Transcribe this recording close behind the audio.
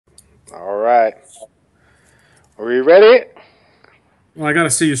All right. Are we ready? Well, I gotta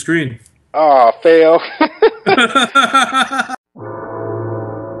see your screen. Oh, fail.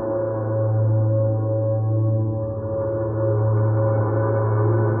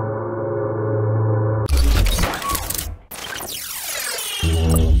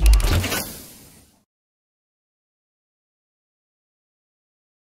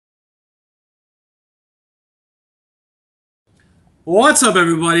 What's up,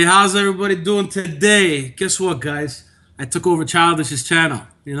 everybody? How's everybody doing today? Guess what, guys? I took over Childish's channel.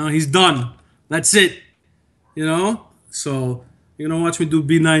 You know, he's done. That's it. You know? So, you're gonna watch me do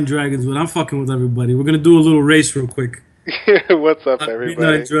B9 Dragons, but I'm fucking with everybody. We're gonna do a little race real quick. What's up, B9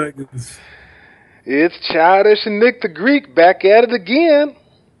 everybody? Dragons. It's Childish and NickDaGreek back at it again.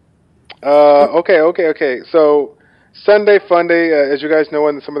 Okay. So, Sunday Funday, as you guys know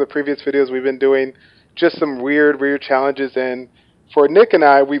in some of the previous videos, we've been doing just some weird challenges. And for Nick and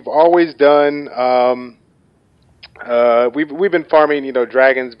I, we've always done, we've been farming,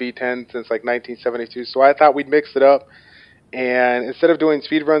 dragons B10 since like 1972. So I thought we'd mix it up. And instead of doing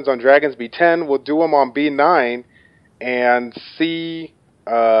speed runs on dragons B10, we'll do them on B9 and see,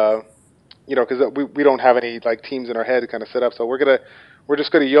 because we don't have any like teams in our head kind of set up. So we're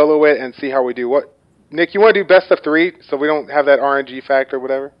just gonna YOLO it and see how we do. What, Nick? You want to do best of 3 so we don't have that RNG factor or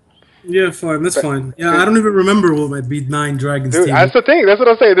whatever? Yeah, fine. That's fine. Yeah, I don't even remember what my B9 Dragons Dude, team that's the thing. That's what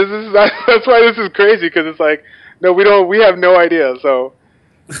I'm saying. That's why this is crazy, because it's like, no, we have no idea. So,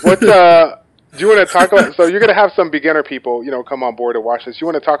 what do you want to talk about? So you're gonna have some beginner people, come on board to watch this. You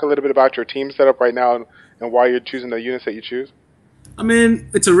want to talk a little bit about your team setup right now and why you're choosing the units that you choose? I mean,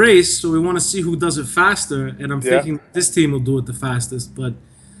 it's a race, so we want to see who does it faster, and I'm thinking this team will do it the fastest, but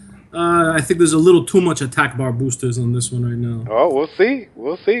I think there's a little too much attack bar boosters on this one right now. Oh, we'll see.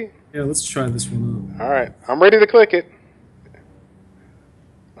 We'll see. Yeah, let's try this one out. All right. I'm ready to click it.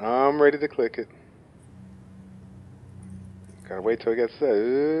 I'm ready to click it. Gotta wait till it gets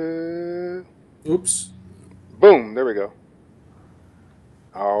set. Oops. Boom. There we go.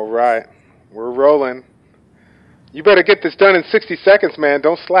 All right. We're rolling. You better get this done in 60 seconds, man.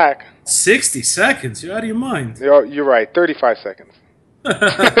 Don't slack. 60 seconds? You're out of your mind. You're right. 35 seconds.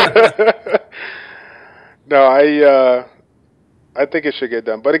 No, I think it should get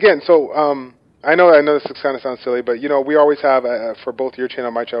done. But again, so I know this kind of sounds silly, but we always have for both your channel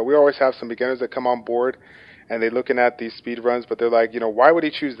and my channel, we always have some beginners that come on board and they're looking at these speed runs, but they're like, why would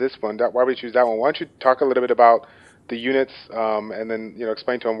he choose this one? Why would he choose that one? Why don't you talk a little bit about the units and then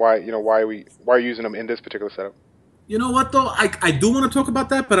explain to them why you're using them in this particular setup? You know what though? I do want to talk about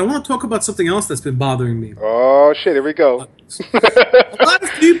that, but I want to talk about something else that's been bothering me. Oh shit! Here we go. A lot of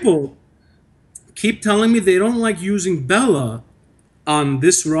people keep telling me they don't like using Bella on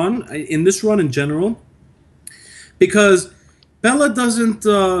this run, in this run in general, because Bella doesn't,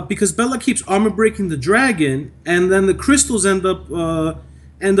 because Bella keeps armor breaking the dragon, and then the crystals end up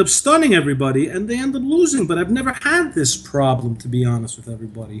stunning everybody, and they end up losing. But I've never had this problem, to be honest with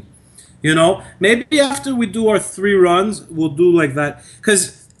everybody. Maybe after we do our 3 runs, we'll do like that,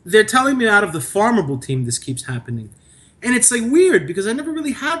 because they're telling me out of the farmable team this keeps happening, and it's like weird because I never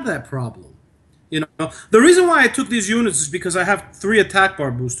really had that problem. The reason why I took these units is because I have 3 attack bar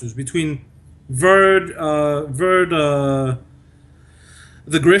boosters between Verd,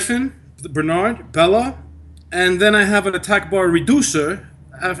 the Griffin, the Bernard, Bella, and then I have an attack bar reducer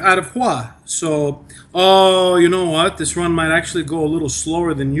out of Hua. So, oh, you know what? This run might actually go a little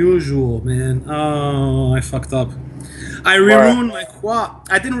slower than usual, man. Oh, I fucked up. I re-ruined my Hua.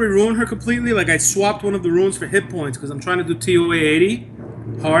 I didn't re-ruin her completely. Like, I swapped one of the runes for hit points because I'm trying to do TOA 80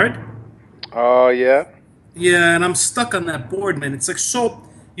 hard. Oh, yeah? Yeah, and I'm stuck on that board, man. It's like so...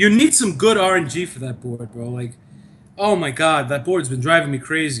 You need some good RNG for that board, bro. Like, oh my god, that board's been driving me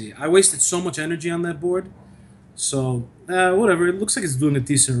crazy. I wasted so much energy on that board. So, whatever. It looks like it's doing a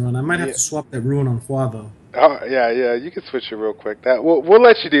decent run. I might have to swap that rune on Hua, though. Oh, yeah. You can switch it real quick. We'll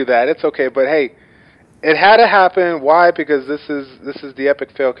let you do that. It's okay. But, hey, it had to happen. Why? Because this is the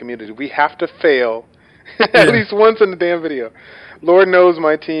epic fail community. We have to fail at least once in the damn video. Lord knows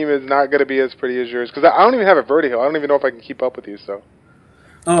my team is not going to be as pretty as yours. Because I don't even have a vertigo. I don't even know if I can keep up with you, so...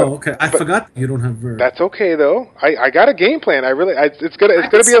 Oh, okay. I forgot you don't have Verd. That's okay though. I got a game plan. It's gonna be.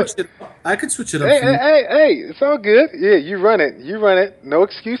 I could switch it up. Hey, it's all good. Yeah, you run it. No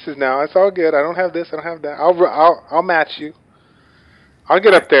excuses now. It's all good. I don't have this. I don't have that. I'll match you. I'll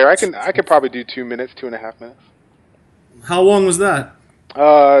get up there. I can probably do 2 minutes, 2.5 minutes. How long was that?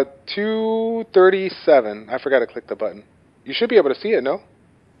 2:37. I forgot to click the button. You should be able to see it. No.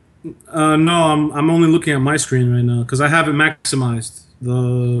 No. I'm only looking at my screen right now because I have it maximized.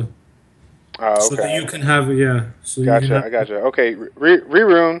 So that you can have it, yeah. So gotcha, I gotcha. Okay,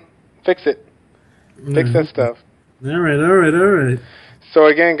 re-rune. Fix it. Fix that stuff. All right. So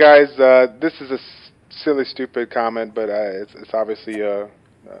again, guys, this is a silly, stupid comment, but it's obviously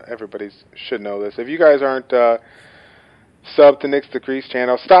everybody should know this. If you guys aren't sub to NickDaGreek's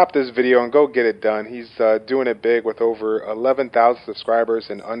channel, stop this video and go get it done. He's doing it big with over 11,000 subscribers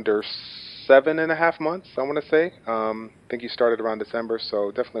in under 7.5 months, I want to say. I think he started around December,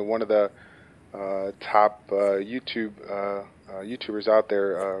 so definitely one of the top YouTubers out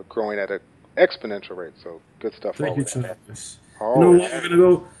there, growing at an exponential rate. So good stuff. Thank you, Childish. You know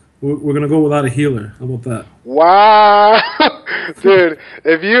what? We're gonna go without a healer. How about that? Wow, dude!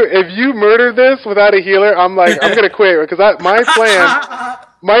 If you murder this without a healer, I'm gonna quit, because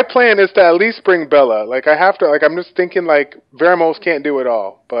my plan is to at least bring Bella. Like, I have to. Like, I'm just thinking, like, Veramos can't do it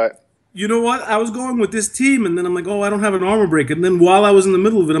all, but. You know what? I was going with this team, and then I'm like, oh, I don't have an armor break. And then while I was in the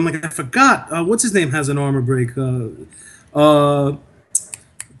middle of it, I'm like, I forgot. What's his name has an armor break?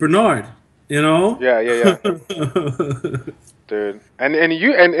 Bernard. You know? Yeah. Dude, and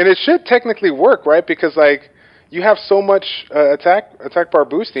it should technically work, right? Because, like, you have so much attack bar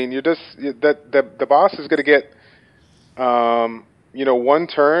boosting. You just the boss is gonna get, one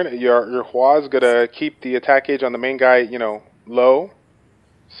turn. Your Hua is gonna keep the attack gauge on the main guy, low.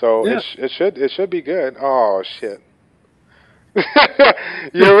 So yeah. it should be good. Oh shit.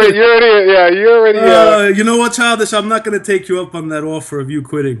 you already. You know what, Childish? I'm not gonna take you up on that offer of you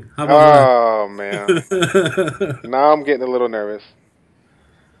quitting. How about that? Oh man. Now I'm getting a little nervous.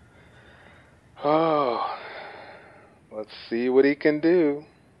 Oh, let's see what he can do.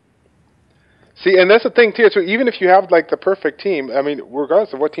 See, and that's the thing too. So even if you have, like, the perfect team, I mean,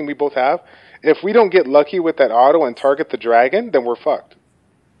 regardless of what team we both have, if we don't get lucky with that auto and target the dragon, then we're fucked.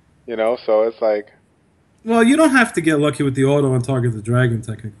 So it's like. Well, you don't have to get lucky with the auto and target the dragon,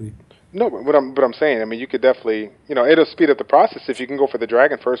 technically. No, but I'm saying, I mean, you could definitely, it'll speed up the process if you can go for the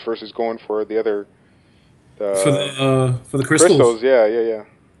dragon first versus going for the other. For the crystals. Yeah.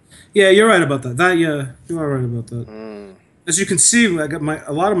 Yeah, you're right about that. You are right about that. As you can see,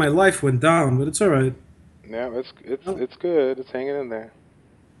 a lot of my life went down, but it's all right. Yeah, it's good. It's hanging in there.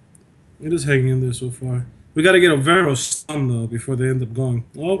 It is hanging in there so far. We got to get a Vero stun though before they end up going.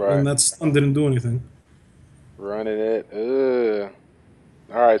 Oh, right. And that stun didn't do anything. Running it. Ugh.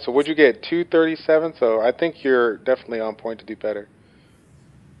 All right, so what'd you get? 237. So I think you're definitely on point to do better.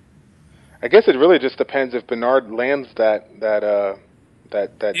 I guess it really just depends if Bernard lands that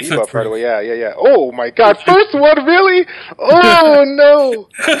debuff right away. Yeah. Oh my God! First one, really? Oh no!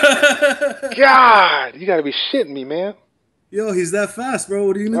 God, you gotta be shitting me, man. Yo, he's that fast, bro.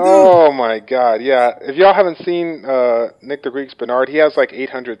 What are you gonna do? Oh my God, yeah. If y'all haven't seen NickDaGreek's Bernard, he has like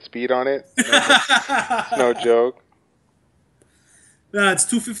 800 speed on it. It's no joke. Nah, it's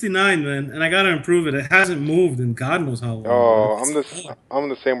 259, man, and I gotta improve it. It hasn't moved in God knows how long. Oh, I'm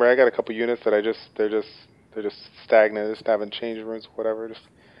the same way. I got a couple units that they're just stagnant. Just haven't changed rooms, whatever. Just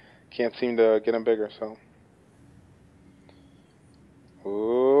can't seem to get them bigger. So.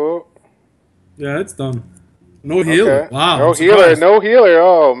 Ooh. Yeah, it's done. No healer. Okay. Wow. No healer.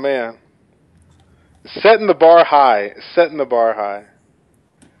 Oh man. Setting the bar high.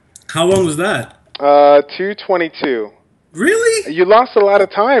 How long was that? 222. Really? You lost a lot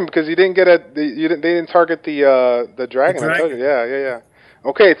of time because you didn't get they didn't target the dragon. I told you. Yeah.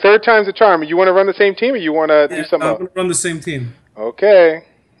 Okay, third time's a charm. You want to run the same team, or you want to do something else? I'm gonna run the same team. Okay,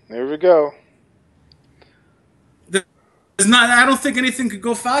 there we go. I don't think anything could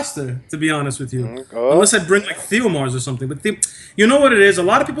go faster, to be honest with you. Unless I bring, like, Theomars or something. But you know what it is? A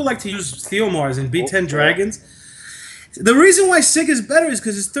lot of people like to use Theomars and B10 dragons. The reason why Sig is better is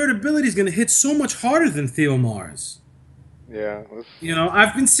because his third ability is going to hit so much harder than Theomars. Yeah.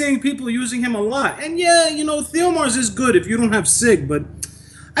 I've been seeing people using him a lot. And yeah, Theomars is good if you don't have Sig, but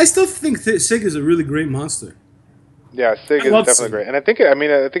I still think Sig is a really great monster. Yeah, Sig is definitely great. And I think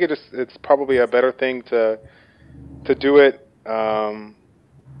it's probably a better thing to do it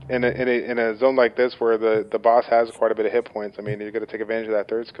in a zone like this where the boss has quite a bit of hit points. I mean, you're going to take advantage of that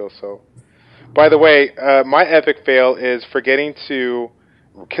third skill. So, by the way, my epic fail is forgetting to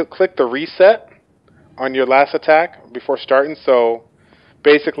click the reset on your last attack before starting. So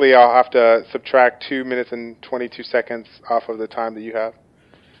basically, I'll have to subtract 2 minutes and 22 seconds off of the time that you have.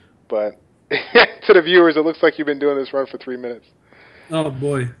 But to the viewers, it looks like you've been doing this run for 3 minutes. Oh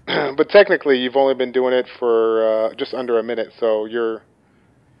boy! But technically, you've only been doing it for just under a minute, so you're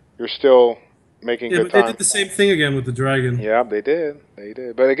still making good time. They did the same thing again with the dragon. Yeah, they did.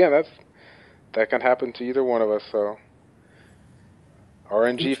 But again, that can happen to either one of us. So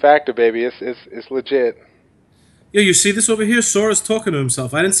RNG factor, baby, it's legit. Yeah, you see this over here? Sora's talking to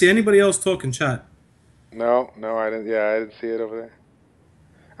himself. I didn't see anybody else talking chat. No, I didn't. Yeah, I didn't see it over there.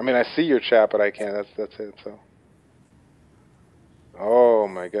 I mean, I see your chat, but I can't. That's it. So. Oh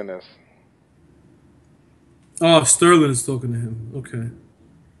my goodness. Oh, Sterling is talking to him. Okay.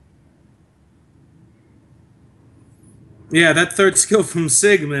 Yeah, that third skill from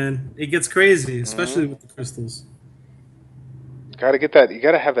Sig, man, it gets crazy, especially with the crystals. Got to get that. You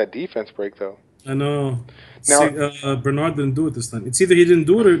got to have that defense break though. I know. Now, Sig, Bernard didn't do it this time. It's either he didn't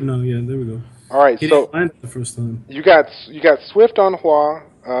do it or no. Yeah, there we go. all right. He So didn't land it the first time. you got Swift on Hua.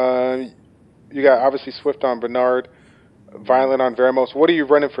 You got obviously Swift on Bernard. Violent on Veramos. What are you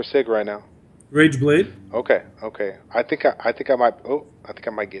running for Sig right now? Rage Blade. Okay. I think I might. Oh, I think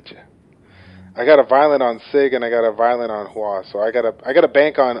I might get you. I got a Violent on Sig and I got a Violent on Hua. So I got a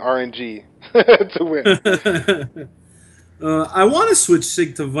bank on RNG to win. I want to switch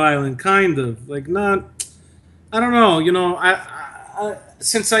Sig to Violent, kind of like not. I don't know. You know,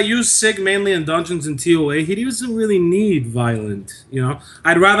 since I use Sig mainly in dungeons and TOA, he doesn't really need Violent. You know,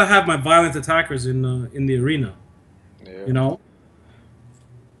 I'd rather have my Violent attackers in the arena. Yeah. You know.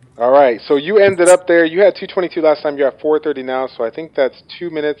 All right, so you ended up there. You had 2:22 last time. You're at 4:30 now, so I think that's 2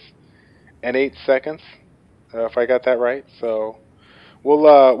 minutes and 8 seconds, if I got that right. So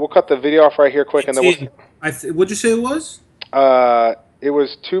we'll cut the video off right here quick, and then what'd you say it was? It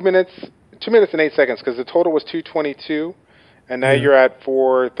was 2 minutes and 8 seconds because the total was 2:22, and now you're at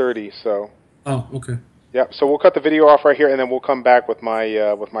 4:30. So. Oh, okay. Yep. So we'll cut the video off right here, and then we'll come back with my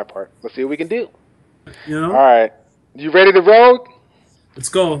part. Let's see what we can do. You know. All right. You ready to roll? Let's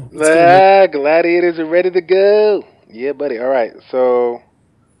go. Gladiators are ready to go. Yeah, buddy. All right. So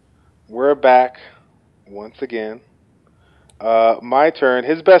we're back once again. My turn.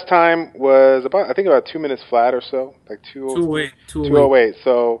 His best time was about 2 minutes flat or so, like 2:08.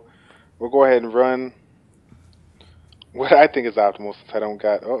 So we'll go ahead and run what I think is optimal since I don't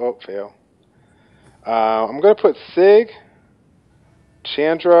got. Fail. I'm gonna put Sig,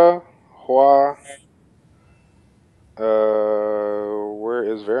 Chandra, Hua. Where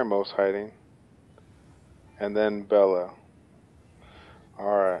is Veramos hiding? And then Bella.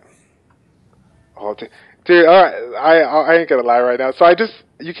 All right. Oh, dude, all right. I ain't gonna lie right now. So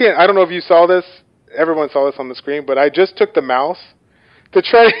you can't. I don't know if you saw this. Everyone saw this on the screen, but I just took the mouse to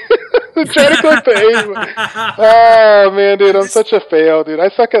try to click the aim. Oh man, dude, I'm such a fail, dude. I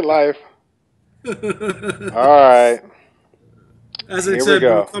suck at life. All right. As I said,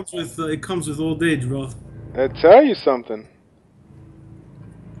 bro, it comes with old age, bro. I tell you something.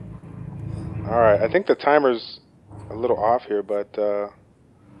 All right, I think the timer's a little off here, but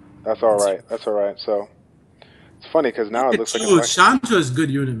that's all right. That's all right. So it's funny because now it looks like Chandra is a good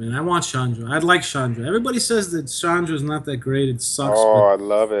unit, man. I want Chandra. I'd like Chandra. Everybody says that Chandra is not that great. It sucks. Oh, I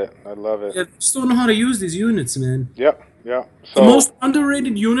love it. I love it. I just don't know how to use these units, man. Yep. So the most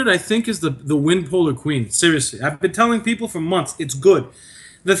underrated unit, I think, is the Wind Polar Queen. Seriously, I've been telling people for months. It's good.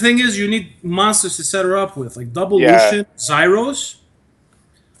 The thing is, you need monsters to set her up with, like Double Lucian, Zyros.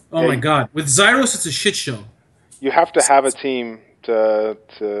 Oh my God! With Zyros, it's a shit show. You have to have a team to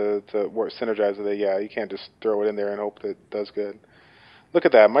work synergize with it. Yeah, you can't just throw it in there and hope that it does good. Look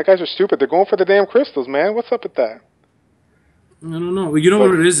at that! My guys are stupid. They're going for the damn crystals, man. What's up with that? I don't know. Well, you know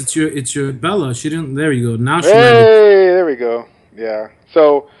what it is? It's your Bella. She didn't. There you go. Now she. Hey, there we go. Yeah.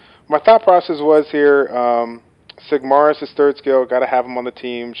 So my thought process was here. Sigmaris is third skill. Got to have him on the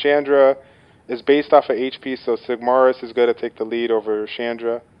team. Chandra is based off of HP, so Sigmaris is going to take the lead over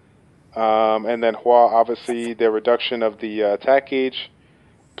Chandra. And then Hua, obviously, the reduction of the attack gauge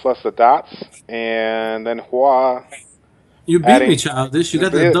plus the dots. And then Hua. You beat me, Childish. You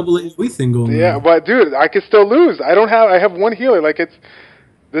got that double AoE thing going on. Yeah, but dude, I could still lose. I have one healer. Like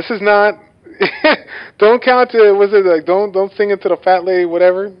this is not. Don't count it. Was it like don't sing it to the fat lady?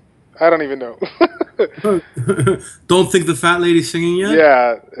 Whatever. I don't even know. Don't think the fat lady's singing yet?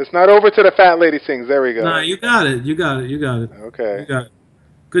 Yeah, it's not over till the fat lady sings. There we go. Nah, you got it. Okay. You got it.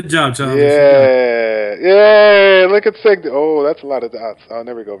 Good job, Childish. Yeah. Look at Sig. Oh, that's a lot of dots. Oh,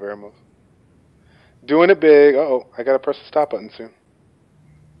 there we go, Veramos. Doing it big. Uh-oh, I got to press the stop button soon.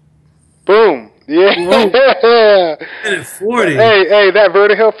 Boom. Yeah. Minute 40. Hey, that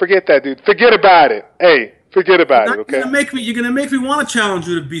vertihill, forget that, dude. Forget about it. Hey, forget about it, okay? You're gonna make me want to challenge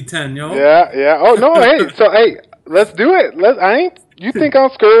you to B10, yo. Yeah. Oh, no, hey, let's do it. You think I'm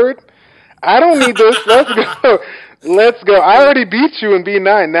scared? I don't need this. Let's go. I already beat you in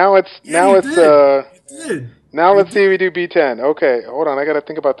B9. Now let's see if we do B10. Okay, hold on. I got to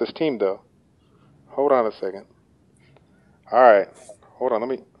think about this team, though. Hold on a second. All right. Hold on. Let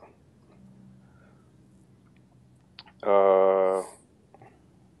me.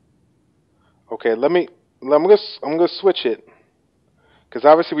 Okay. I'm gonna switch it because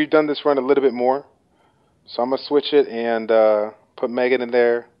obviously we've done this run a little bit more, so I'm gonna switch it and put Megan in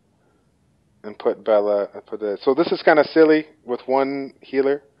there. and put Bella. So this is kind of silly with one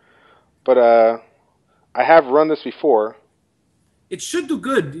healer, but I have run this before. It should do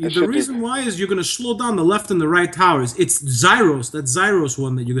good. It The should do. reason why is you're going to slow down the left and the right towers. It's Zyros. That Zyros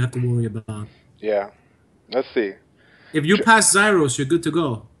one that you have to worry about. Yeah, let's see. If you pass Zyros, you're good to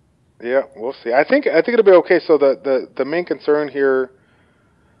go. Yeah, we'll see. I think it'll be okay. So the main concern here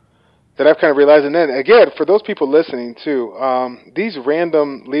that I've kind of realized, and then again for those people listening too, these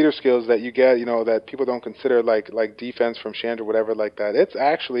random leader skills that you get, that people don't consider like defense from Chandra, whatever like that. It's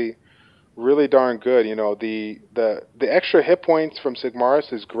actually really darn good. The extra hit points from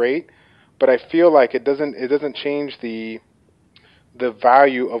Sigmaris is great, but I feel like it doesn't change the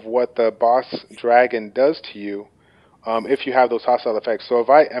value of what the boss dragon does to you. If you have those hostile effects. So if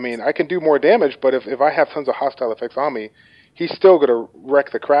I can do more damage, but if I have tons of hostile effects on me, he's still gonna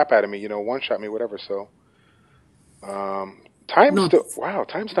wreck the crap out of me, one shot me, whatever. So,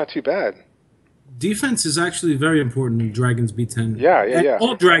 time's not too bad. Defense is actually very important in Dragons B10. Yeah.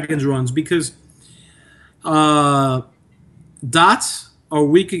 All Dragons runs because dots are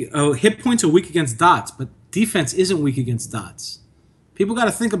weak. Hit points are weak against dots, but defense isn't weak against dots. People got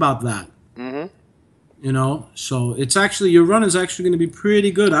to think about that. Mm-hmm. So it's actually your run is actually going to be pretty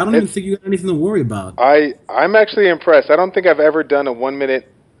good. I don't even think you got anything to worry about. I'm actually impressed. I don't think I've ever done a 1 minute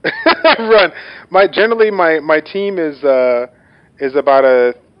run. My team is about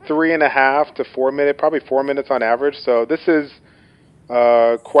a 3.5 to 4 minute, probably 4 minutes on average. So this is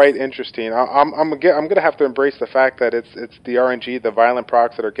quite interesting. I'm gonna have to embrace the fact that it's the RNG, the violent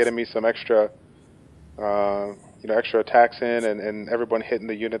procs that are getting me some extra extra attacks in, and everyone hitting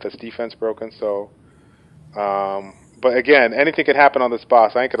the unit that's defense broken. So. But again, anything could happen on this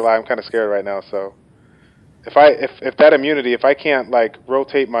boss. I ain't gonna lie, I'm kind of scared right now. So, if that immunity, if I can't like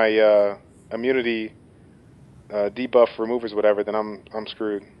rotate my immunity debuff removers, whatever, then I'm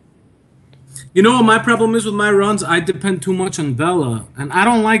screwed. You know what my problem is with my runs? I depend too much on Bella, and I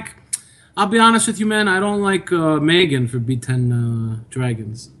don't like. I'll be honest with you, man. I don't like Megan for B10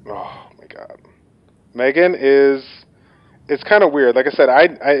 dragons. Oh my god, Megan is. It's kind of weird. Like I said,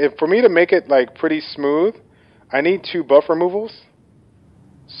 for me to make it like pretty smooth, I need 2 buff removals.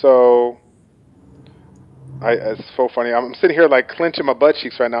 So, it's so funny. I'm sitting here like clenching my butt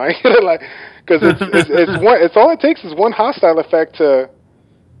cheeks right now. Because it's all it takes is one hostile effect to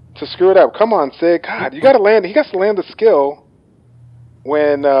screw it up. Come on, Sig. God, you got to land. He got to land the skill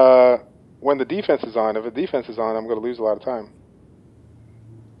when the defense is on. If the defense is on, I'm going to lose a lot of time.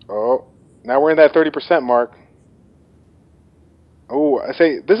 Oh, now we're in that 30% mark. Oh, I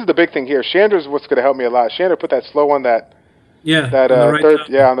say this is the big thing here. Chandra's what's going to help me a lot. Chandra put that slow on that. Yeah. That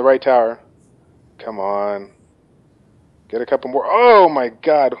on the right tower. Come on. Get a couple more. Oh my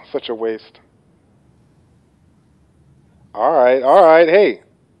God, such a waste. All right. Hey.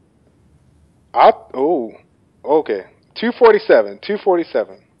 Okay. 247.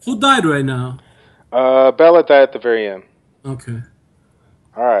 Who died right now? Bella died at the very end. Okay.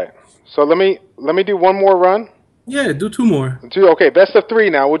 All right. So let me do one more run. Yeah, do 2 more. Okay, best of 3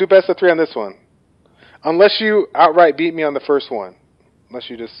 now. We'll do best of 3 on this one. Unless you outright beat me on the first one. Unless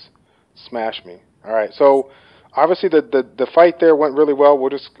you just smash me. All right. So obviously the fight there went really well. We'll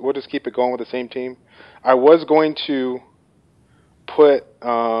just keep it going with the same team. I was going to put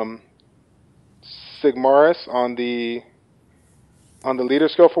Sigmaris on the leader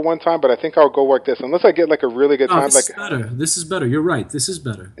skill for one time, but I think I'll go like this. Unless I get like a really good time. This is better. This is better. You're right. This is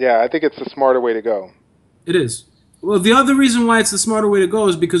better. Yeah, I think it's the smarter way to go. It is. Well, the other reason why it's the smarter way to go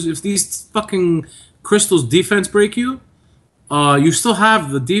is because if these fucking crystals defense break you, you still have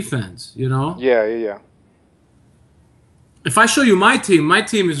the defense, Yeah. If I show you my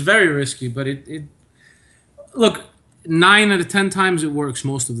team is very risky, but it look, 9 out of 10 times it works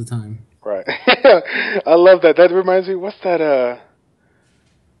most of the time. Right. I love that. That reminds me, what's that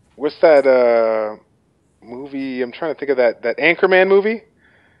movie? I'm trying to think of that Anchorman movie.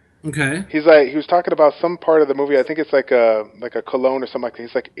 Okay. He was talking about some part of the movie. I think it's like a cologne or something like that.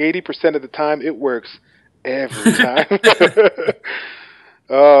 He's like 80% of the time it works every time.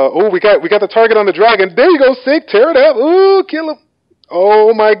 We got the target on the dragon. There you go, Sig. Tear it up. Ooh, kill him.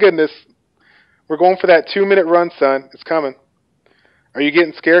 Oh my goodness. We're going for that 2-minute run, son. It's coming. Are you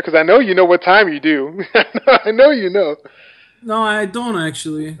getting scared? Because I know you know what time you do. I know you know. No, I don't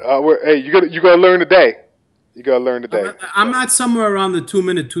actually. Hey, you gotta learn today. You gotta learn today. I'm at somewhere around the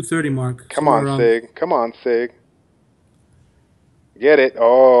 2-minute 2:30 mark. Come on, Sig. Get it?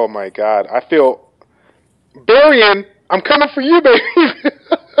 Oh my God! I feel Barian. I'm coming for you, baby.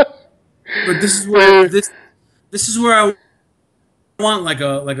 But this is where this is where I want like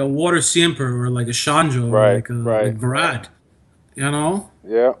a Water Siemper or like a Shanjo or like Varad.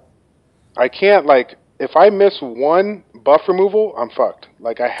 Yeah. I can't, like, if I miss one buff removal, I'm fucked.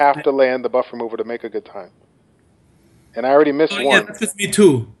 Like, I have to land the buff removal to make a good time. And I already missed Yeah, one. that's with me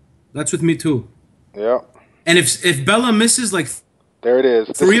too. That's with me too. Yeah. And if Bella misses like There it is.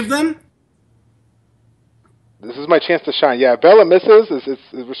 three of them, this is my chance to shine. Yeah, if Bella misses,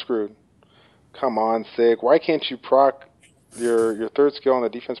 we're screwed. Come on, Sig. Why can't you proc your third skill on the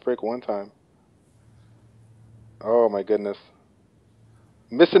defense break one time? Oh my goodness.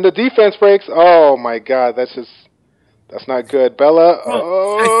 Missing the defense breaks. Oh my god, that's not good. Bella. bro,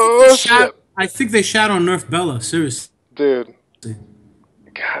 Oh shit. I think they shot on Nerf Bella. Seriously, Dude.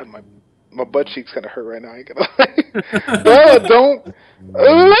 God, my butt cheeks kind of hurt right now. I ain't gonna lie. Bella, don't.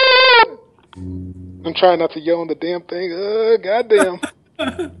 I'm trying not to yell on the damn thing. Goddamn.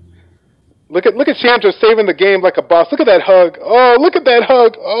 Look at Chandra saving the game like a boss. Look at that hug. Oh, look at that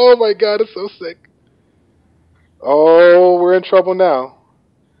hug. Oh my god, it's so sick. Oh, we're in trouble now.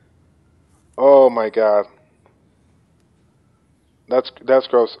 Oh my god. That's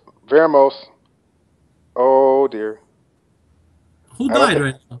gross. Veramos. Oh dear. who died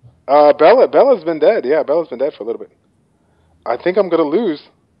right now? Bella's been dead. Yeah, Bella's been dead for a little bit. I think I'm gonna lose.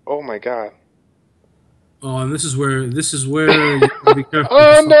 Oh my god. Oh, and this is where you have to be careful.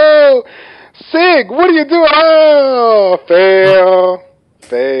 Oh no, Sig, what are you doing? Oh, fail.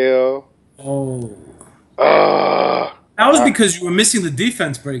 Oh. Ah. That was because you were missing the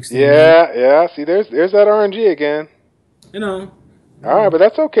defense breaks. Though, Yeah, yeah. See, there's that RNG again. You know. All right, but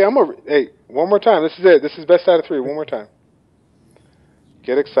that's okay. Hey, one more time. This is it. This is best out of 3. One more time.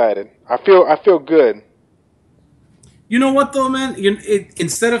 Get excited. I feel good. You know what though, man?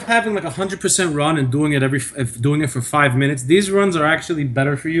 Instead of having like 100% run and doing it for 5 minutes, these runs are actually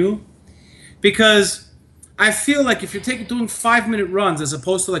better for you, because I feel like if you're doing 5-minute runs as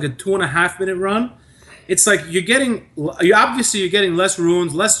opposed to like a 2.5-minute run, it's like you're getting less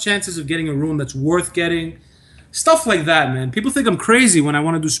runes, less chances of getting a rune that's worth getting, stuff like that, man. People think I'm crazy when I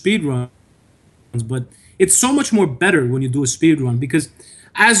want to do speed runs, but it's so much more better when you do a speed run because,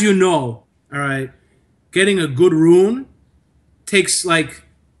 as you know, all right. Getting a good rune takes like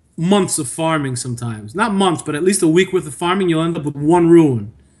months of farming sometimes. Not months, but at least a week worth of farming, you'll end up with 1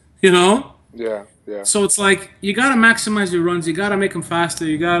 rune. You know? Yeah, yeah. So it's like, you gotta maximize your runs, you gotta make them faster,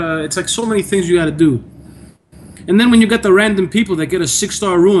 it's like so many things you gotta do. And then when you get the random people that get a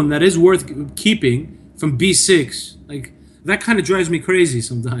 6-star rune that is worth keeping from B6, like, that kind of drives me crazy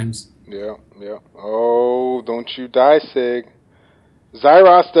sometimes. Yeah, yeah. Oh, don't you die, Sig.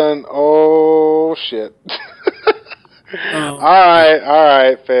 Zyros done. Oh shit. All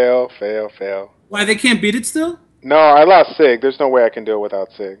right. Fail. Why, they can't beat it still? No, I lost Sig. There's no way I can do it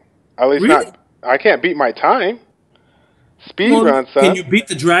without Sig. At least really? not. I can't beat my time. Speed run, son. Can you beat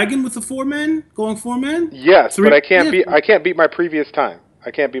the dragon with the 4-man? Going 4-man? Yes, but I can't beat my previous time.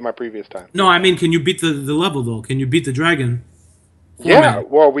 No, I mean, can you beat the level though? Can you beat the dragon? 4-man? Yeah.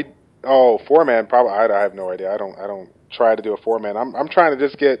 Well, 4-man. Probably. I have no idea. I don't try to do a 4-man. I'm trying to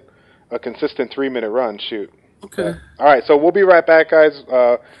just get a consistent 3-minute run. Shoot. Okay. All right, so we'll be right back, guys.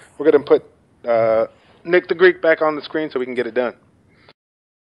 We're gonna put NickDaGreek back on the screen so we can get it done.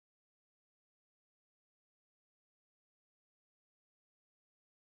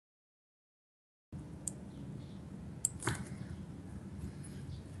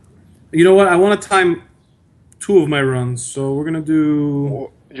 You know what? I want to time 2 of my runs, so we're gonna do.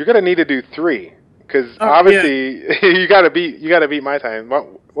 Well, you're gonna need to do 3. Because obviously you gotta beat my time.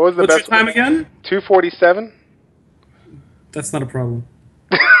 What was the best your time again? 2:47. That's not a problem.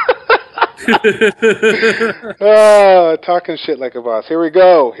 Oh, talking shit like a boss. Here we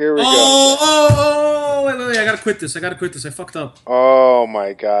go. Oh, wait, I gotta quit this. I fucked up. Oh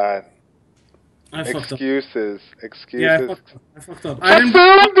my god. Excuses. Yeah, I fucked up. I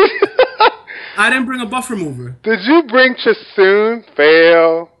didn't bring a buff remover. Did you bring Chasoon?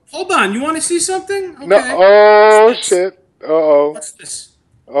 Fail. Hold on, you want to see something? Okay. No. Oh shit. Uh-oh. What's this?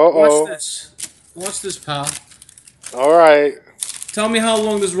 Uh-oh. What's this, pal? All right. Tell me how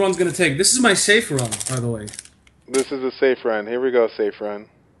long this run's gonna take. This is my safe run, by the way. This is a safe run. Here we go, safe run.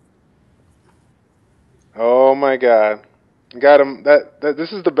 Oh my god. Got him.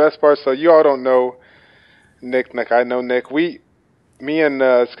 This is the best part. So you all don't know Nick. I know Nick. Me and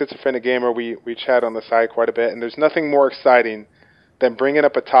Schizophrenic Gamer, we chat on the side quite a bit, and there's nothing more exciting than bringing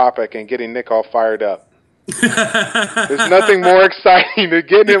up a topic and getting Nick all fired up. There's nothing more exciting than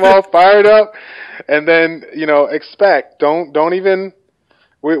getting him all fired up, and then don't even.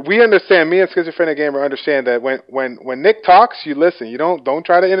 We understand. Me and Schizophrenic Gamer understand that when Nick talks, you listen. You don't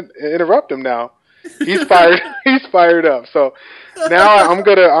try to interrupt him now. He's fired. He's fired up. So now I'm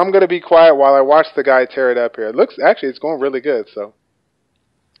gonna be quiet while I watch the guy tear it up here. It's going really good. So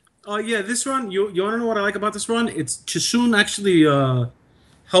Yeah, this run, you want to know what I like about this run? It's Chisun actually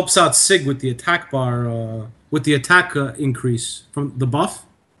helps out Sig with the attack bar, with the attack increase from the buff.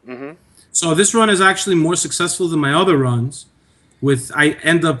 Mm-hmm. So this run is actually more successful than my other runs. With I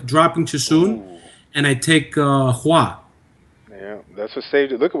end up dropping Chisun, Ooh. and I take Hua. Yeah, that's what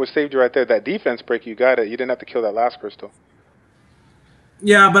saved it. Look at what saved you right there. That defense break, you got it. You didn't have to kill that last crystal.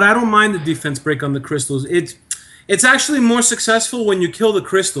 Yeah, but I don't mind the defense break on the crystals. It's actually more successful when you kill the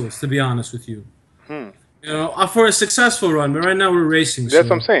crystals. To be honest with you, Hmm. you know, for a successful run. But right now we're racing, That's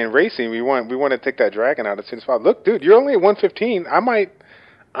what I'm so saying. Racing, we want to take that dragon out as soon as possible. Look, dude, you're only at 115. I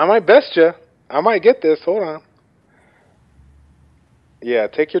might best you. I might get this. Hold on. Yeah,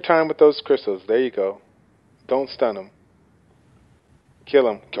 take your time with those crystals. There you go. Don't stun them. Kill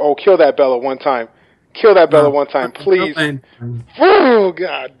him. Oh, kill that Bella one time. Kill that Bella no. one time, please. Bella, Oh,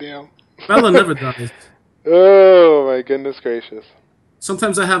 god damn. Bella never dies. Oh my goodness gracious.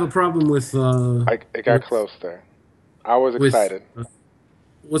 Sometimes I have a problem with It got close there. I was with excited.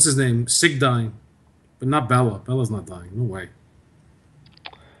 what's his name, Sig dying, but not Bella. Bella's not dying. No way.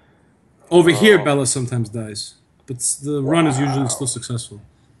 Over here, Oh, Bella sometimes dies, but the run is usually still wow. successful.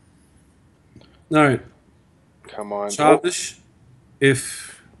 All right, Come on. Oh, Childish.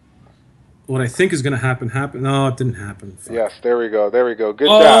 If what I think is gonna happen. No, it didn't happen. yes. Fuck. There we go. There we go. Good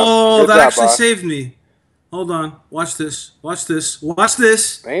job. Oh, Good that job, actually boss. saved me. Hold on. Watch this. Watch this. Watch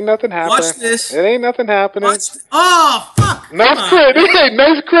this. Ain't nothing Watch happening. this. It ain't nothing happening. Watch. Oh, fuck! Come Nice on, crit. man. Hey,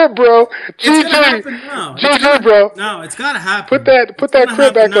 nice crit, bro. It's gonna GG. happen now. It's gonna GG, happen bro. now. It's gotta Put happen. that It's put that gonna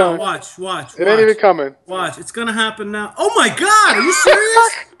crit happen back now. on. Watch. Watch. It ain't even Watch. coming. Watch. It's gonna happen now. Oh my god! Are you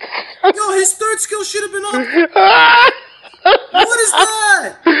serious? Yo, his third skill should have been up. What is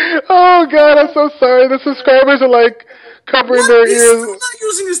that? Oh god, I'm so sorry. The subscribers are like covering What? their He's still ears. not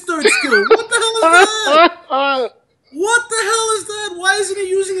using his third skill. What the hell is that? What the hell is that? Why isn't he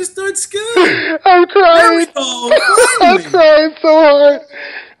using his third skill? I'm There we crying. go. I'm Finally. crying so hard.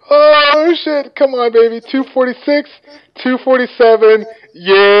 Oh shit. Come on, baby. 246, 247.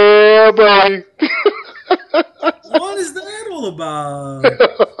 Yeah, buddy. What is that all about?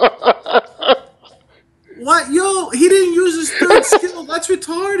 What? Yo, he didn't use his third skill. That's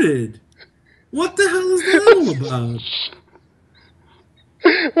retarded. What the hell is that all about?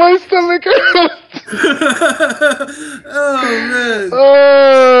 My stomach hurts. Oh man.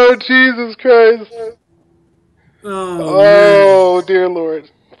 Oh, Jesus Christ. Oh man. Oh, dear Lord.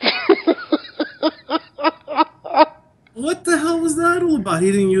 What the hell was that all about?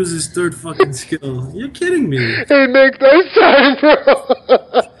 He didn't use his third fucking skill. You're kidding me. Hey, Nick, nice time, bro.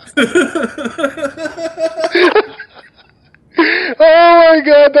 Oh my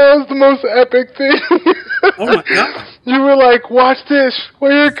god, that was the most epic thing. Oh my god. You were like, watch this.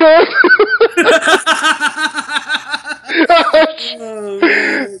 Where it comes. Oh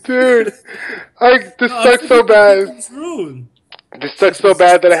man. Dude, this I sucks so forget bad. this ruined. This sucks so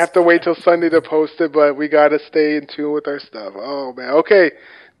bad that I have to wait till Sunday to post it, but we gotta stay in tune with our stuff. Oh man. Okay.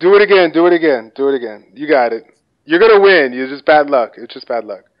 Do it again. Do it again. Do it again. You got it. You're gonna win. You're just bad luck. It's just bad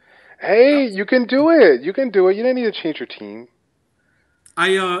luck. Hey, you can do it. You can do it. You don't need to change your team.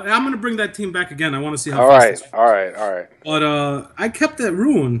 I'm gonna bring that team back again. I want to see how All fast right. this. All right. All right. But I kept that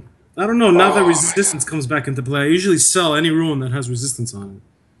ruin. I don't know. Now that Oh resistance comes back into play, I usually sell any ruin that has resistance on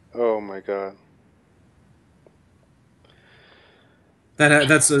it. Oh my god.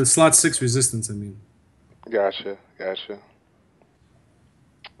 That's a slot 6 resistance. I mean. Gotcha. Gotcha.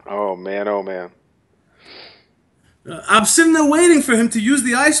 Oh man. Oh man. I'm sitting there waiting for him to use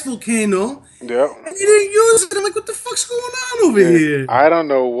the ice volcano, Yep. and he didn't use it. I'm like, what the fuck's going on over here? I don't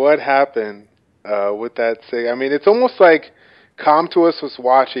know what happened with that thing. I mean, it's almost like Calm to Us was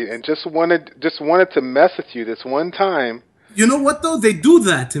watching and just wanted to mess with you this one time. You know what though? They do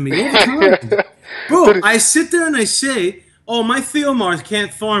that to me all the time, bro. I sit there and I say, "Oh, my Theomars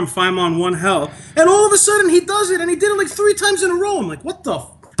can't farm 5 on 1 hell," and all of a sudden he does it, and he did it like 3 times in a row. I'm like, what the?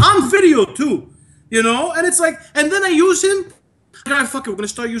 On video too, you know? And it's like, and then I use him. God, fuck it, we're gonna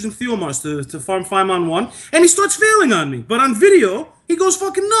start using Theomars to farm 5 on 1, and he starts failing on me. But on video, he goes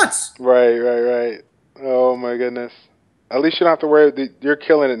fucking nuts. Right, right, right. Oh my goodness. At least you don't have to worry. You're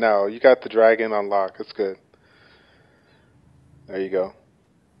killing it now. You got the dragon on lock. That's good. There you go.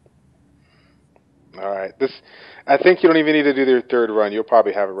 All right. I think you don't even need to do your third run. You'll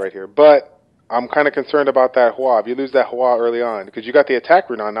probably have it right here. But I'm kind of concerned about that Hua. If you lose that Hua early on, because you got the attack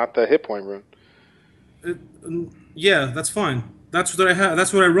rune on, not the hit point rune. Yeah, that's fine. That's what I have.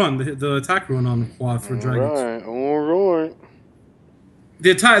 That's what I run. The attack rune on Quad for dragons. All right.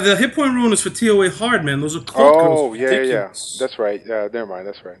 The hit point rune is for TOA hard, man. Those are cold Oh, girls. yeah. That's right. Yeah, never mind.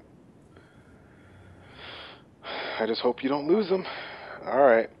 That's right. I just hope you don't lose them. All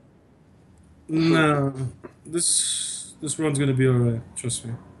right. No, this run's gonna be alright. Trust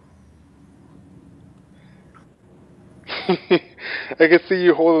me. I can see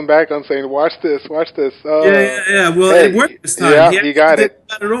you holding back on saying, "Watch this, watch this." Yeah, yeah, yeah. Well, it Hey, worked this time. yeah, He he actually got did it.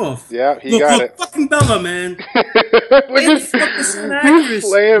 cut it off. Yeah, he Look, got look, it. fucking Bella, man. Look at 84% he's accuracy, bro.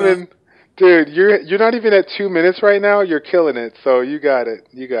 slamming, dude. You're not even at 2 minutes right now. You're killing it. So you got it.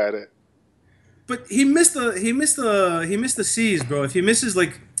 You got it. But he missed the C's, bro. If he misses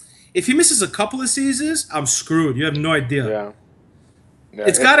a couple of C's, I'm screwed. You have no idea. Yeah, yeah.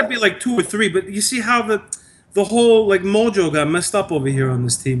 It's got to be like 2 or 3. But you see how the whole like mojo got messed up over here on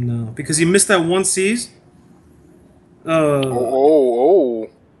this team now because he missed that one C's. Oh,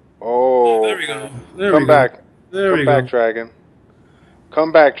 There we go. There Come we go. back. There Come we back, go. Dragon.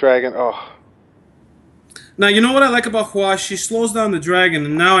 Come back, Dragon. Oh, Now you know what I like about Hua? She slows down the dragon,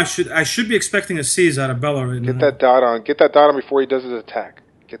 and now I should be expecting a C's out of Bella right get now. that dot on. Get that dot on before he does his attack.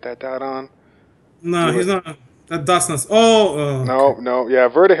 Get that dot on. No, Do he's it. not. That's not. Oh, No, okay. no. Yeah,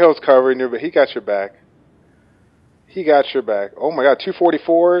 Vertihill's covering you, but he got your back. He got your back. Oh my God,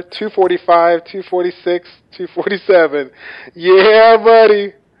 244, 245, 246, 247. Yeah,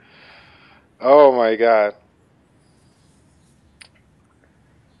 buddy. Oh my God.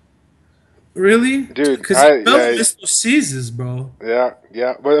 Really? Dude, Because Bella missed those C's, bro. yeah.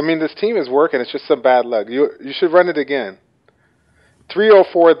 But I mean, this team is working. It's just some bad luck. You should run it again.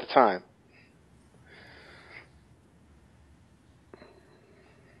 304 at the time.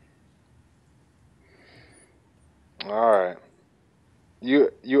 All right. You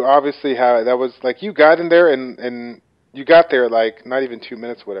obviously have that was like you got in there and you got there like not even 2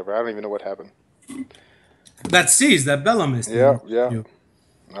 minutes, whatever. I don't even know what happened. That C's that Bella missed. Yeah, Man. yeah.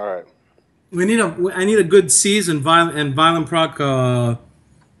 All right. I need a good C's and violent proc.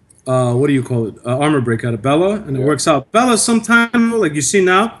 What do you call it? Armor break out of Bella, and it works out. Bella sometimes, like you see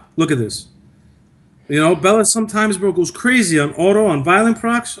now, look at this. You know, Bella sometimes, bro, goes crazy on auto on violent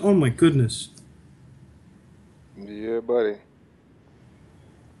procs. Oh my goodness. Yeah, buddy.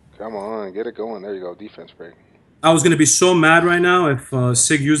 Come on, get it going. There you go. Defense break. I was gonna be so mad right now if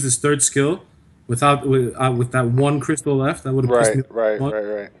Sig used his third skill with that one crystal left. That would have pissed me off.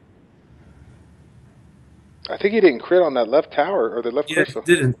 Right. I think he didn't crit on that left tower or the left Yeah, crystal.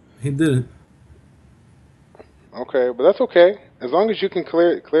 He didn't. Okay, but that's okay. As long as you can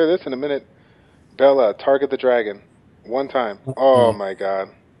clear this in a minute. Bella, target the dragon. One time. Oh my God.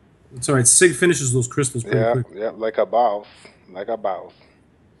 It's alright. Sig finishes those crystals pretty quick. Yeah, like a boss. Like a boss.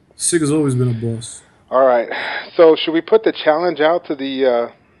 Sig has always been a boss. All right. So should we put the challenge out to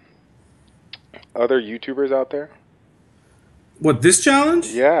the other YouTubers out there? What, this challenge?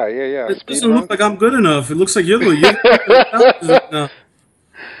 Yeah. It Speed doesn't runs? look like I'm good enough. It looks like you're the no.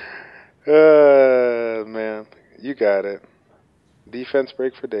 Man, you got it. Defense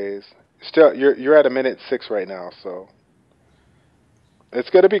break for days. Still, you're at 1:06 right now, so it's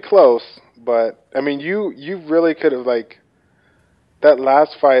gonna be close. But I mean, you really could have like that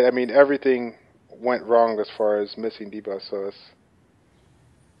last fight. I mean, everything went wrong as far as missing debuff. So it's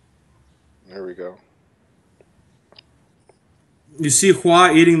there we go. You see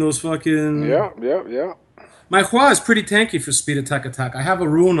Hua eating those fucking... Yeah. My Hua is pretty tanky for speed attack. I have a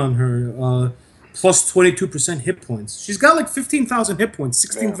rune on her. Plus 22% hit points. She's got like 15,000 hit points,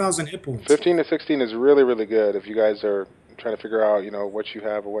 16,000 hit points. 15 to 16 is really, really good if you guys are trying to figure out, what you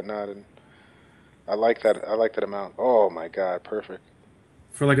have or whatnot. And I like that. I like that amount. Oh my God, perfect.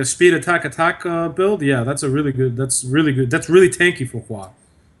 For like a speed attack build, yeah, that's really good. That's really tanky for Hua,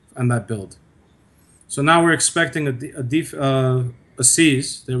 on that build. So now we're expecting a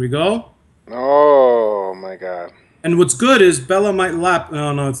C's. There we go. Oh my God. And what's good is Bella might lap.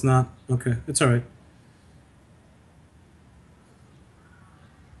 Oh no, it's not. Okay, it's all right.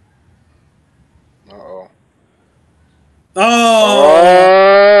 Oh,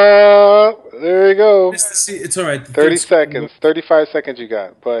 there you go. It's all right. 30 seconds, 35 seconds you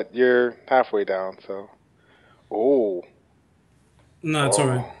got, but you're halfway down, so. Oh. No, it's all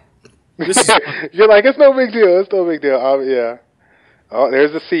right. You're like, it's no big deal. It's no big deal. Yeah. Oh,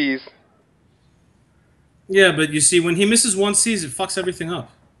 there's the C's. Yeah, but you see, when he misses one C's, it fucks everything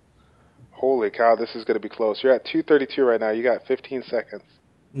up. Holy cow, this is going to be close. You're at 232 right now. You got 15 seconds.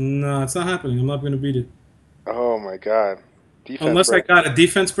 No, it's not happening. I'm not going to beat it. Oh, my God. Defense Unless break. I got a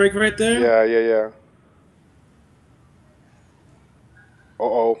defense break right there? Yeah.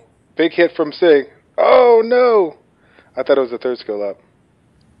 Uh-oh. Big hit from Sig. Oh, no. I thought it was the third skill up.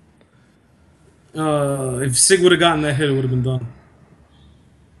 If Sig would have gotten that hit, it would have been done.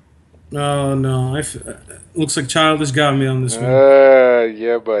 Oh, no. Looks like Childish got me on this one.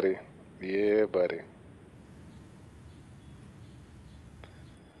 Yeah, buddy.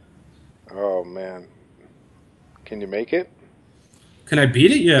 Oh man, can you make it? Can I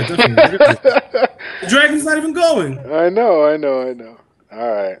beat it? Yeah, definitely. The dragon's not even going. I know, I know, I know. All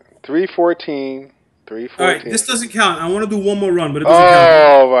right, 314, All right, 314. this doesn't count. I want to do one more run, but it doesn't count.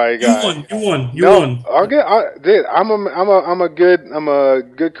 Oh my You God. won. You won. You No, won. dude. I'm a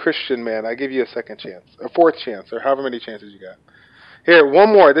good Christian man. I give you a second chance, a fourth chance, or however many chances you got. Here,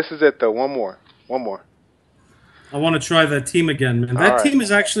 one more. This is it though. One more. I want to try that team again, man. All That right. team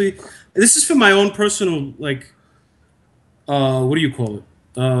is actually. This is for my own personal, like, what do you call it?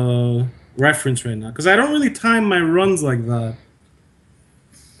 Reference right now, because I don't really time my runs like that.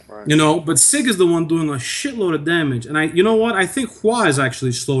 Right. You know, but Sig is the one doing a shitload of damage, and you know what? I think Hua is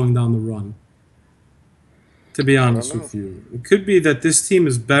actually slowing down the run. To be I don't honest know. with you, it could be that this team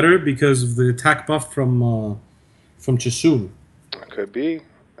is better because of the attack buff from Chisun. Could be.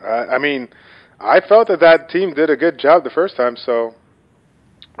 I mean, I felt that team did a good job the first time, so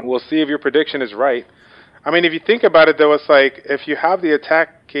we'll see if your prediction is right. I mean, if you think about it, though, it's like if you have the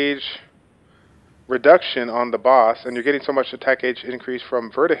attack gauge reduction on the boss, and you're getting so much attack gauge increase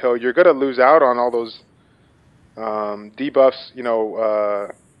from Vertihill, you're gonna lose out on all those debuffs.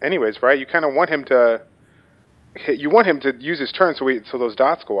 Anyways, right? You kind of want him to you want him to use his turn so those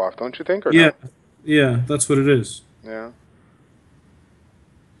dots go off, don't you think, or Yeah, no? yeah, that's what it is. Yeah.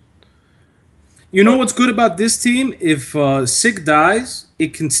 You know But what's good about this team? If Sig dies,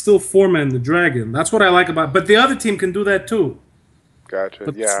 it can still foreman the dragon. That's what I like about. But the other team can do that too. gotcha.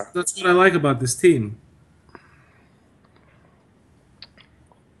 But Yeah. that's what I like about this team.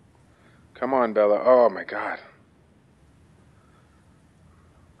 Come on, Bella. Oh my God.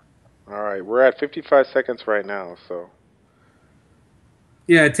 All right, we're at 55 seconds right now, so.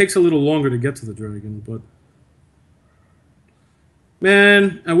 Yeah, it takes a little longer to get to the dragon, but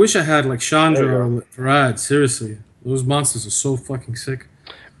man, I wish I had like There you Chandra go. or Varad. Seriously, those monsters are so fucking sick.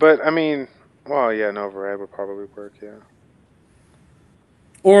 But I mean, well, yeah, no, Varad would probably work. Yeah.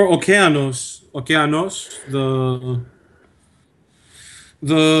 Or Okeanos,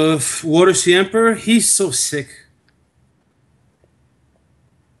 the Water Sea Emperor. He's so sick.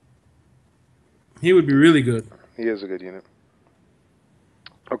 He would be really good. He is a good unit.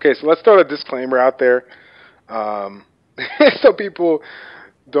 Okay, so let's throw a disclaimer out there, so people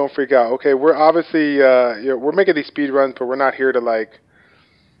don't freak out. Okay, we're obviously we're making these speed runs, but we're not here to like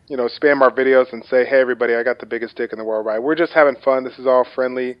spam our videos and say, hey everybody, I got the biggest dick in the world. Right? We're just having fun. This is all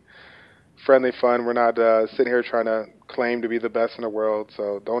friendly fun. We're not sitting here trying to claim to be the best in the world.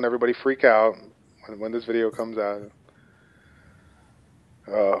 So don't everybody freak out when this video comes out.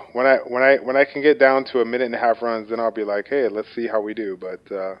 When I can get down to a minute and a half runs, then I'll be like, hey, let's see how we do. But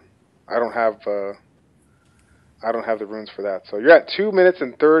I don't have the runes for that. So you're at 2 minutes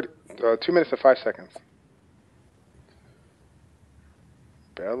and 5 seconds.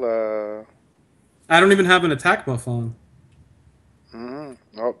 Bella. I don't even have an attack buff on.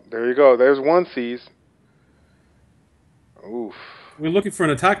 Oh, there you go. There's one seize. Oof. We're looking for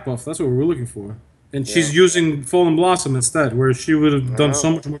an attack buff. That's what we're looking for. And Yeah. she's using Fallen Blossom instead, where she would have done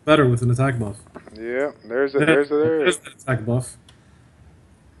so much more better with an attack buff. Yeah, there's There's the attack buff.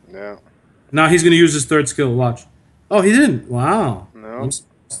 Yeah. Now he's going to use his third skill. Watch. Oh, he didn't. Wow. No.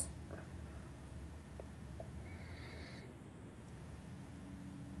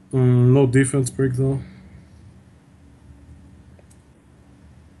 No defense break, though.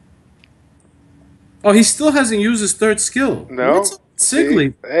 Oh, he still hasn't used his third skill. No. What's up,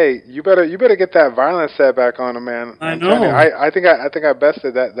 Sigley? Hey, you better get that violence set back on him, man. I I'm know. telling you, I think I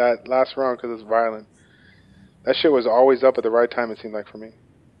bested that last round because it's violent. That shit was always up at the right time. It seemed like for me.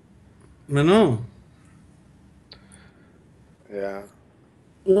 I know. Yeah.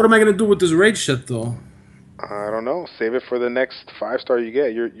 What am I going to do with this raid shit, though? I don't know. Save it for the next 5-star you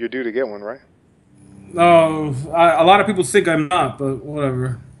get. You're due to get one, right? No, a lot of people think I'm not, but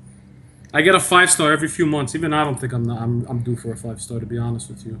whatever. I get a 5-star every few months. Even I don't think I'm not. I'm due for a 5-star, to be honest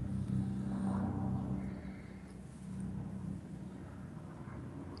with you.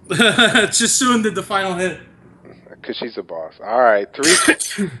 Chisun did the final hit. Because she's a boss. All right.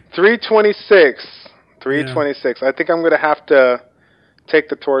 326. 326. I think I'm going to have to take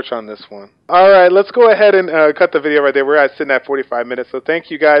the torch on this one. All right. Let's go ahead and cut the video right there. We're sitting at 45 minutes. So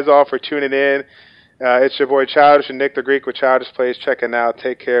thank you guys all for tuning in. It's your boy Childish and NickDaGreek with ChildishPlays checking out.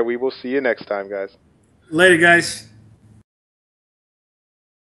 Take care. We will see you next time, guys. Later, guys.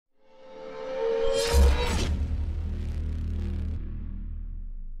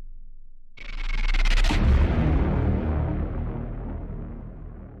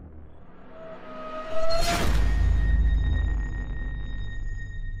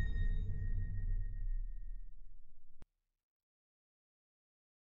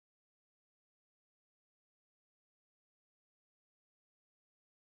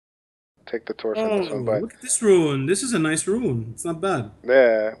 take the torch on Oh, this one, but look at this rune. This is a nice rune. It's not bad.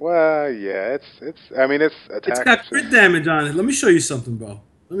 yeah, well, yeah, it's. I mean, it's attack. It's got crit damage on it. Let me show you something, bro.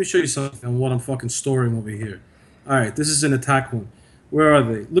 Let me show you something on what I'm fucking storing over here. All right, this is an attack one. Where are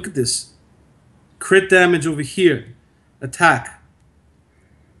they? Look at this. Crit damage over here. Attack.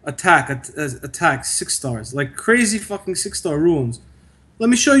 Attack. 6 stars. Like crazy fucking 6-star runes. Let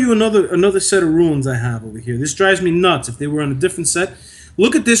me show you another set of runes I have over here. This drives me nuts if they were on a different set.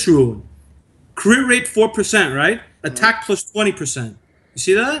 Look at this rune. Crit rate 4%, right? Attack plus 20%. You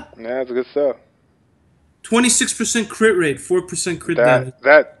see that? Yeah, that's good stuff. 26% crit rate, 4% crit damage.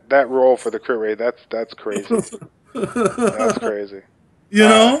 That roll for the crit rate, that's crazy. That's crazy. You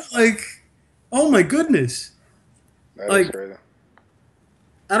know, like, oh my goodness. That like, is crazy.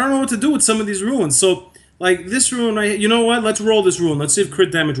 I don't know what to do with some of these runes. So, like, this rune, you know what? Let's roll this rune. Let's see if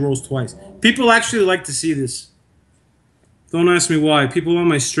crit damage rolls twice. People actually like to see this. Don't ask me why. People on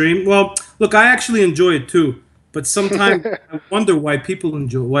my stream, well, look, I actually enjoy it too. But sometimes I wonder why other people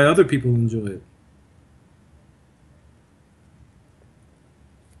enjoy it.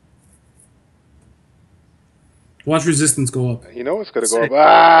 Watch resistance go up. You know it's gonna go up.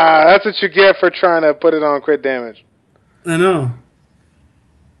 Ah, that's what you get for trying to put it on crit damage. I know.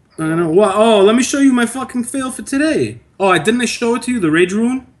 Well, oh, let me show you my fucking fail for today. Oh, didn't I show it to you? The rage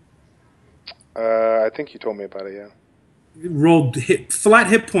rune? I think you told me about it, yeah. Rolled flat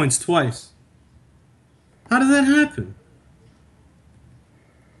hit points twice. How did that happen?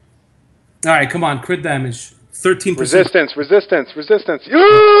 All right, come on, crit damage. 13%. Resistance.